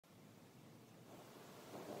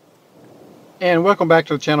And welcome back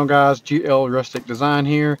to the channel, guys. GL Rustic Design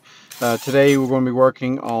here. Today we're going to be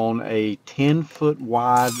working on a 10-foot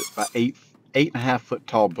wide by 8.5 foot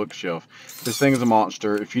tall bookshelf. This thing is a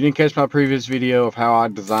monster. If you didn't catch my previous video of how I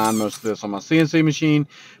designed most of this on my CNC machine,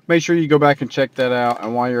 make sure you go back and check that out.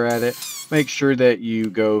 And while you're at it, make sure that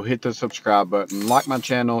you go hit the subscribe button, like my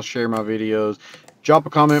channel, share my videos, drop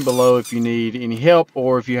a comment below if you need any help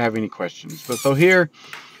or if you have any questions. So here,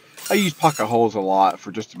 I use pocket holes a lot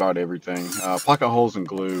for just about everything. Pocket holes and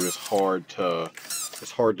glue is hard to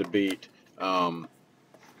beat.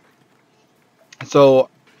 So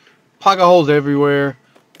pocket holes everywhere.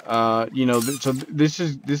 So this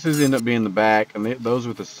end up being the back, and those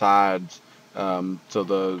are the sides.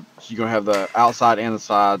 So you're gonna have the outside and the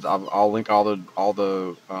sides. I'll link all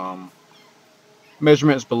the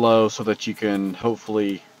measurements below so that you can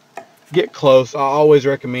hopefully get close. I always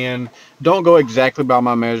recommend don't go exactly by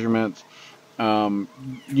my measurements. um,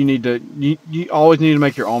 you always need to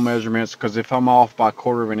make your own measurements, because if I'm off by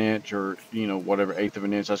 1/4 of an inch or whatever 1/8 of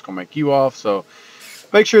an inch, that's gonna make you off. So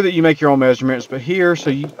make sure that you make your own measurements. But here,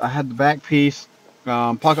 I had the back piece,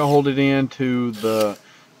 pocket holed it into the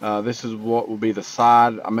this is what will be the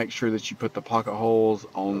side. I make sure that you put the pocket holes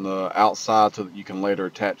on the outside so that you can later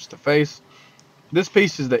attach the face. This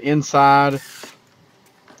piece is the inside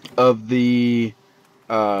of the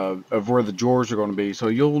of where the drawers are going to be. So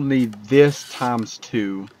you'll need this times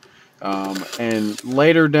 2. And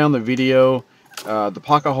later down the video, the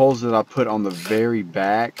pocket holes that I put on the very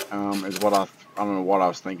back is what I don't know what I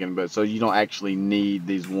was thinking, but so you don't actually need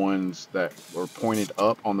these ones that were pointed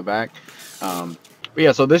up on the back. But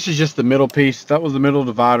yeah, so this is just the middle piece. That was the middle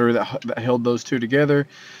divider that held those two together.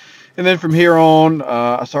 And then from here on,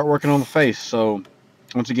 I start working on the face. So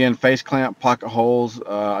once again, face clamp, pocket holes.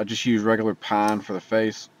 I just use regular pine for the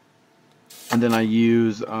face. And then I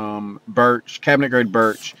use birch, cabinet grade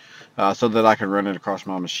birch, so that I can run it across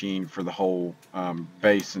my machine for the whole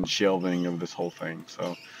base and shelving of this whole thing.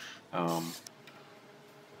 So,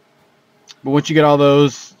 but once you get all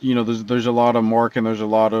those, there's a lot of marking, there's a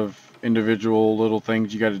lot of individual little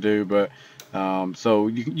things you got to do. But so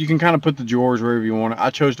you can kind of put the drawers wherever you want it. I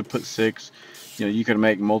chose to put 6. You can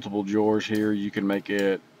make multiple drawers here. You can make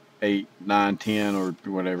it 8, 9, 10, or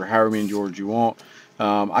whatever, however many drawers you want.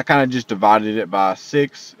 I kind of just divided it by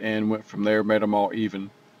 6 and went from there, made them all even.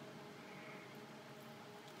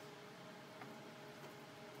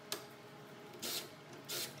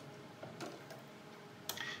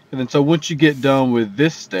 And then so once you get done with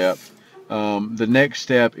this step, the next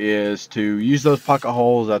step is to use those pocket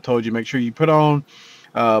holes I told you. Make sure you put on,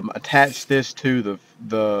 attach this to the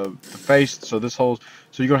face. So this holes.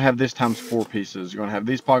 So you're gonna have this times 4 pieces. You're gonna have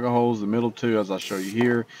these pocket holes, the middle 2, as I'll show you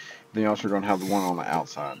here. Then you're also gonna have the one on the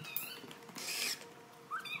outside.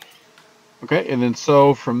 Okay, and then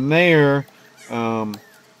so from there,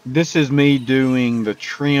 this is me doing the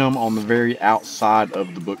trim on the very outside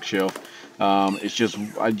of the bookshelf. It's just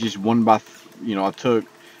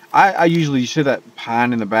I usually, you see that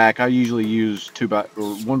pine in the back. I usually use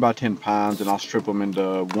 1x10 pines, and I'll strip them into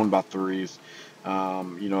 1x3s.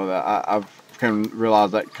 That I've kind of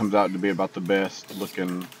realized that comes out to be about the best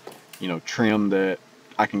looking, trim that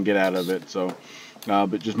I can get out of it. So,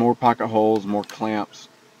 but just more pocket holes, more clamps.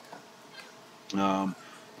 Sometimes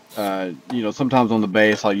on the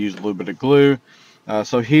base I'll use a little bit of glue.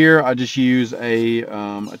 So here I just use a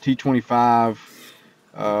T25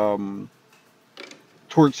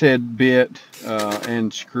 Torx head bit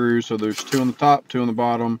and screw. So there's 2 on the top, 2 on the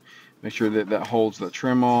bottom. Make sure that holds the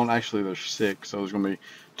trim on. Actually, there's 6, so there's going to be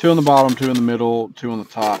 2 on the bottom, 2 in the middle, 2 on the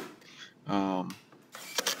top. And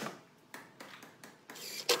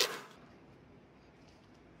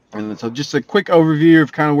then, so just a quick overview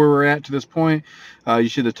of kind of where we're at to this point. You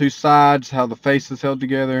see the 2 sides, how the face is held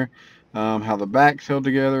together, how the back's held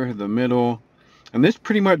together, the middle. And this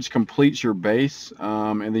pretty much completes your base.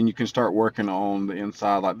 And then you can start working on the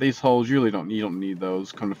inside. Like these holes, you don't need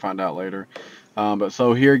those, come to find out later. But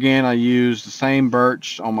so here again, I used the same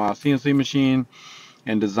birch on my CNC machine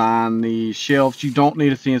and designed the shelves. You don't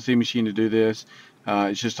need a CNC machine to do this.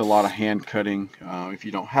 It's just a lot of hand cutting if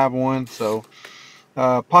you don't have one. So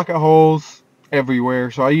pocket holes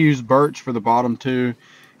everywhere. So I use birch for the bottom 2,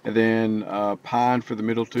 and then pine for the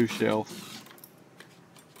middle 2 shelves.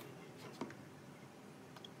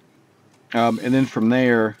 And then from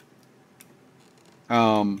there,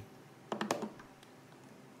 I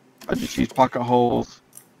just use pocket holes,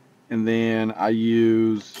 and then I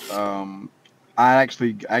use I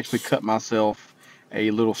actually cut myself a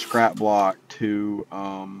little scrap block to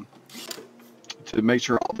make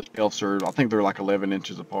sure all the shelves are, I think they're like 11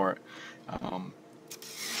 inches apart.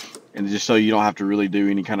 and just so you don't have to really do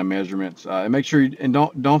any kind of measurements. And make sure and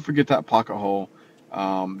don't forget that pocket hole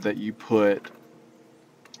that you put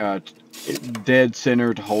dead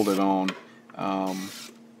center to hold it on. Um,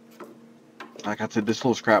 like I said, this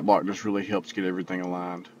little scrap block just really helps get everything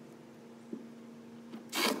aligned.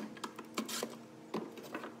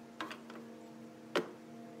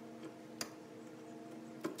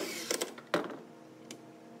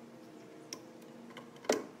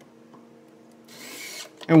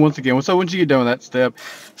 And once again, so once you get done with that step,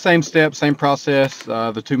 same process.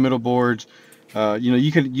 The two middle boards, you know,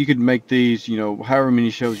 you could make these, you know, however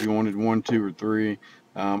many shelves you wanted, 1, 2, or 3.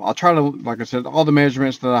 I'll try to, like I said, all the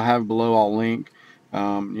measurements that I have below, I'll link,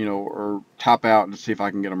 you know, or type out to see if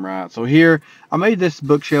I can get them right. So here, I made this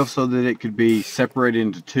bookshelf so that it could be separated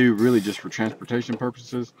into two, really just for transportation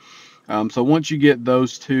purposes. So once you get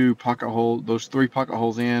those those 3 pocket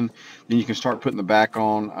holes in, then you can start putting the back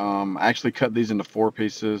on. I actually cut these into 4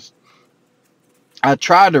 pieces. I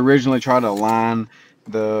tried to originally try to align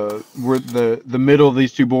where the middle of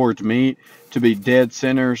these 2 boards meet to be dead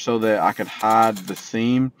center so that I could hide the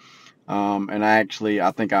seam. And I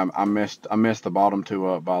think I messed the bottom 2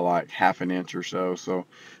 up by like ½ an inch or so. So,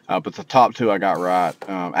 but the top 2 I got right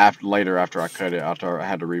after I cut it, after I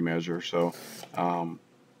had to remeasure. So.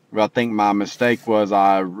 But I think my mistake was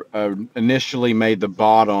I initially made the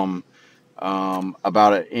bottom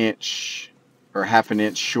about an inch or ½ an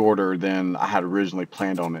inch shorter than I had originally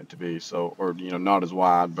planned on it to be. So, or you know, not as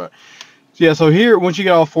wide. But yeah, so here, once you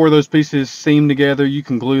get all 4 of those pieces seamed together, you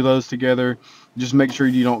can glue those together. Just make sure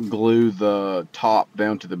you don't glue the top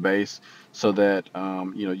down to the base, so that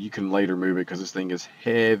you know, you can later move it, because this thing is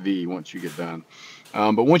heavy once you get done.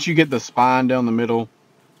 But once you get the spine down the middle.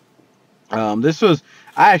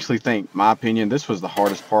 I actually think, my opinion, this was the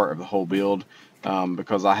hardest part of the whole build,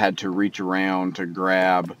 because I had to reach around to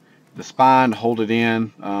grab the spine, hold it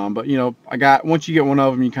in. But you know, once you get one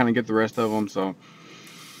of them, you kind of get the rest of them. So,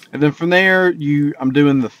 and then from there, I'm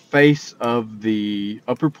doing the face of the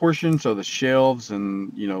upper portion, so the shelves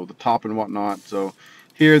and, you know, the top and whatnot. So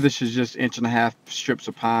here, this is just 1.5 inch strips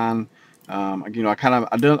of pine. You know,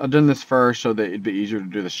 I've done this first so that it'd be easier to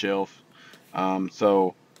do the shelf.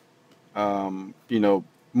 You know,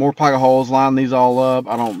 more pocket holes, line these all up.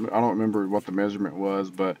 I don't remember what the measurement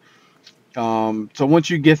was, but so once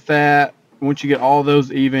you get all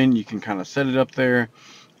those even, you can kind of set it up there.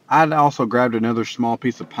 I'd also grabbed another small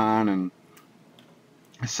piece of pine and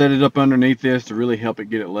set it up underneath this to really help it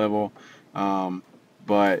get it level. And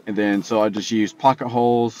then so I just used pocket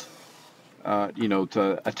holes, you know,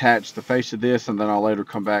 to attach the face of this, and then I'll later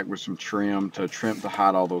come back with some trim to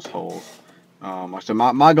hide all those holes. Like I said,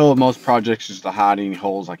 my goal of most projects is to hide any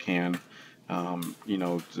holes I can. You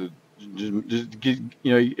know, to just get,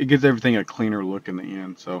 you know, it gives everything a cleaner look in the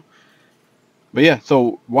end. So, but yeah,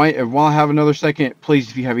 so while I have another second, please,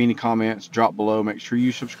 if you have any comments, drop below. Make sure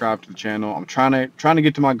you subscribe to the channel. I'm trying to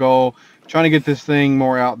get to my goal, trying to get this thing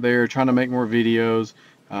more out there, trying to make more videos.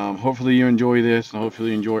 Hopefully you enjoy this, and hopefully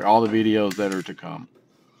you enjoy all the videos that are to come.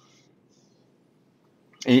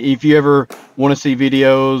 If you ever want to see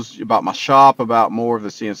videos about my shop, about more of the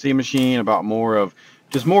CNC machine, about more of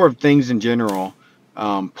things in general,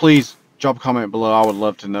 please drop a comment below. I would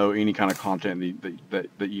love to know any kind of content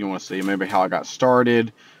that you want to see, maybe how I got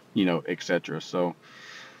started, you know, etc. So,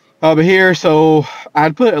 but here, so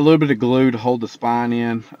I'd put a little bit of glue to hold the spine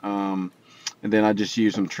in, and then I just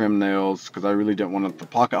used some trim nails because I really didn't want the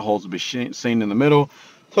pocket holes to be seen in the middle.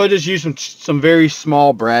 So I just used some very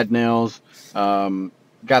small brad nails.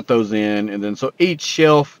 Got those in, and then so each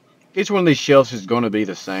one of these shelves is going to be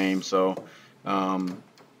the same. So I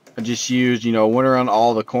just used, you know, went around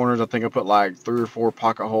all the corners. I think I put like 3 or 4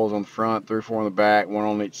 pocket holes on the front, 3 or 4 on the back, 1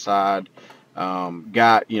 on each side.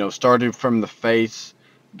 Got, you know, started from the face,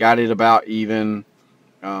 got it about even.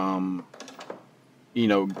 You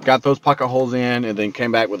know, got those pocket holes in, and then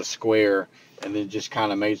came back with a square, and then just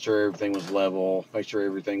kind of made sure everything was level, make sure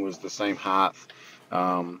everything was the same height.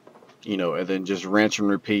 You know, and then just rinse and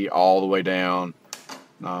repeat all the way down.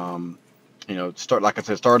 You know, like I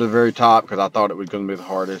said, start at the very top because I thought it was going to be the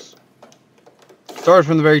hardest. Started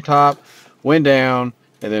from the very top, went down,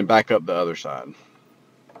 and then back up the other side.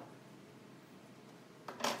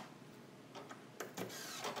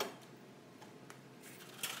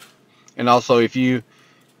 And also, if you,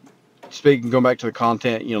 going back to the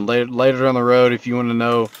content, you know, later down the road, if you want to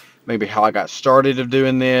know maybe how I got started of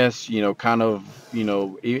doing this, you know, kind of, you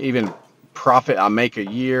know, even profit I make a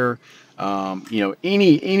year, you know,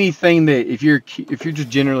 anything that, if you're just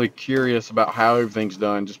generally curious about how everything's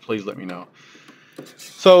done, just please let me know.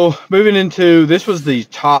 So moving into, this was the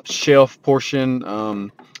top shelf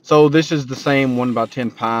portion. So this is the same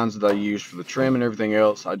 1x10 pines that I used for the trim and everything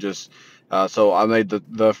else. I just so I made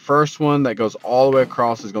the first one that goes all the way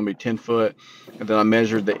across is going to be 10 foot, and then I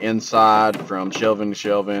measured the inside from shelving to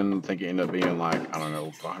shelving. I think it ended up being like, I don't know,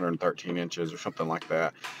 113 inches or something like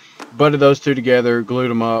that. Butted those two together, glued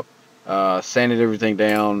them up, sanded everything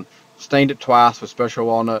down, stained it twice with special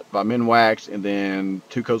walnut by Minwax, and then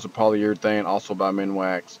 2 coats of polyurethane also by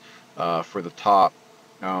Minwax for the top.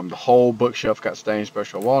 The whole bookshelf got stained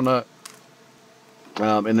special walnut.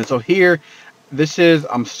 And then so here, this is,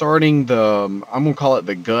 I'm starting I'm going to call it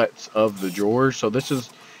the guts of the drawers. So this is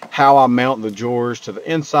how I mount the drawers to the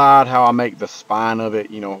inside, how I make the spine of it,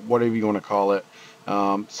 whatever you want to call it.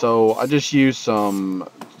 So I just use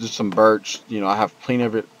just some birch. I have plenty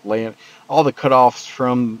of it laying, all the cutoffs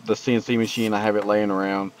from the CNC machine, I have it laying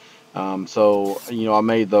around. So, I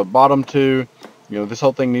made the bottom two. This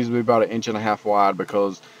whole thing needs to be about 1.5 inches wide,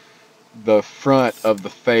 because the front of the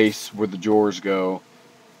face where the drawers go,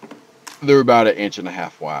 they're about 1.5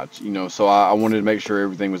 inches wide, so I wanted to make sure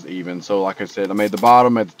everything was even. So like I said, I made the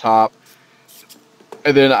bottom at the top,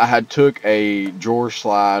 and then I had took a drawer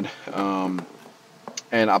slide,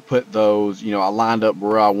 and I put those, I lined up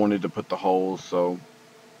where I wanted to put the holes, so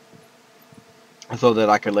that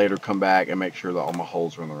I could later come back and make sure that all my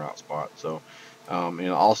holes were in the right spot. So and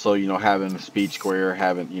also, having a speed square,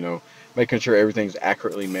 making sure everything's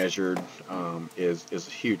accurately measured, is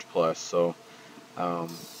a huge plus. So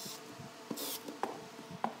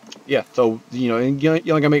yeah, so and you only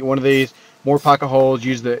gotta make one of these. More pocket holes.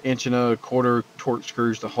 Use the 1.25 inch torque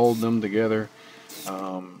screws to hold them together.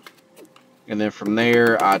 And then from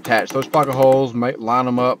there, I attach those pocket holes, line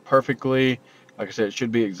them up perfectly. Like I said, it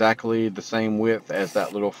should be exactly the same width as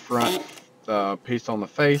that little front piece on the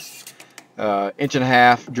face. 1.5 inch,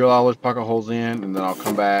 drill all those pocket holes in, and then I'll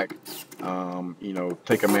come back,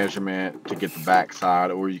 take a measurement to get the back side,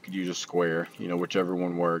 or you could use a square, whichever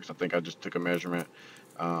one works. I think I just took a measurement.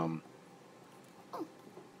 Yeah,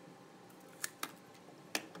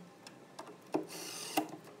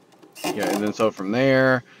 and then so from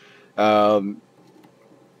there, once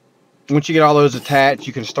you get all those attached,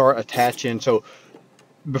 you can start attaching. So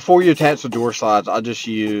before you attach the door slides, I just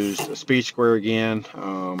used a speed square again.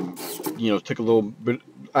 Took a little bit.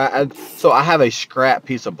 So I have a scrap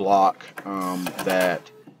piece of block that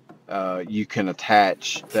you can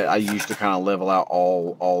attach, that I use to kind of level out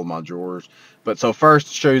all of my drawers. But so first,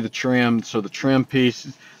 to show you the trim. So the trim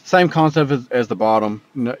piece, same concept as the bottom.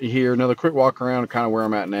 Here, another quick walk around, kind of where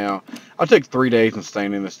I'm at now. I took 3 days in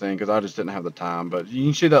staining this thing because I just didn't have the time. But you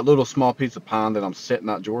can see that little small piece of pine that I'm setting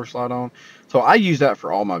that drawer slide on. So I use that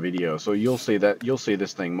for all my videos. So you'll see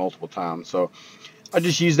this thing multiple times. So I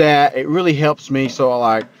just use that. It really helps me. So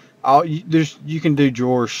like, you can do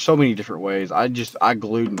drawers so many different ways. I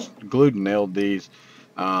glued and nailed these.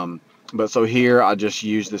 But so here I just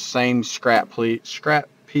use the same scrap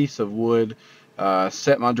piece of wood,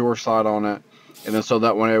 set my drawer slide on it, and then so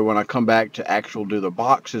that when I come back to do the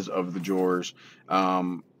boxes of the drawers,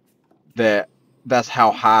 that's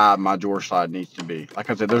how high my drawer slide needs to be. Like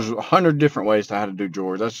I said, there's 100 different ways to how to do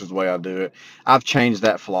drawers. That's just the way I do it. I've changed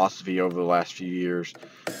that philosophy over the last few years.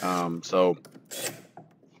 But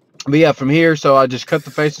yeah, from here, so I just cut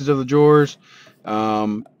the faces of the drawers,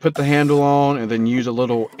 put the handle on, and then use a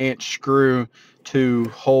little inch screw to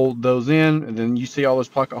hold those in. And then you see all those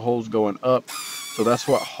pocket holes going up. So that's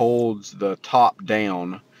what holds the top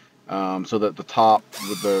down, so that the top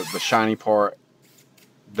with the shiny part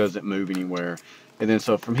doesn't move anywhere. And then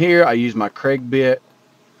so from here, I use my Craig bit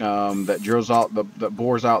that drills out that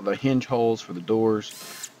bores out the hinge holes for the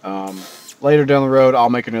doors. Later down the road, I'll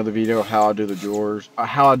make another video how I do the doors,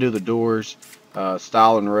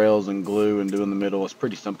 styling rails and glue and doing the middle. It's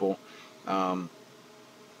pretty simple.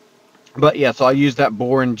 But yeah, so I use that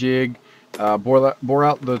boring jig, bore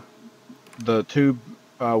out the tube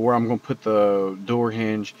where I'm going to put the door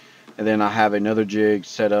hinge, and then I have another jig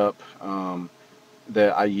set up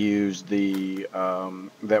that I use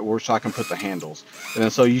that works so I can put the handles. And then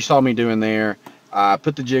so you saw me doing there. I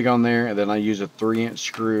put the jig on there, and then I use a 3-inch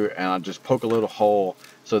screw, and I just poke a little hole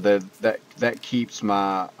so that keeps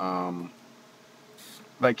my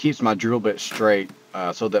drill bit straight,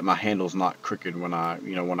 so that my handle's not crooked when I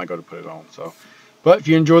go to put it on. So, but if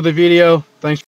you enjoyed the video, thanks.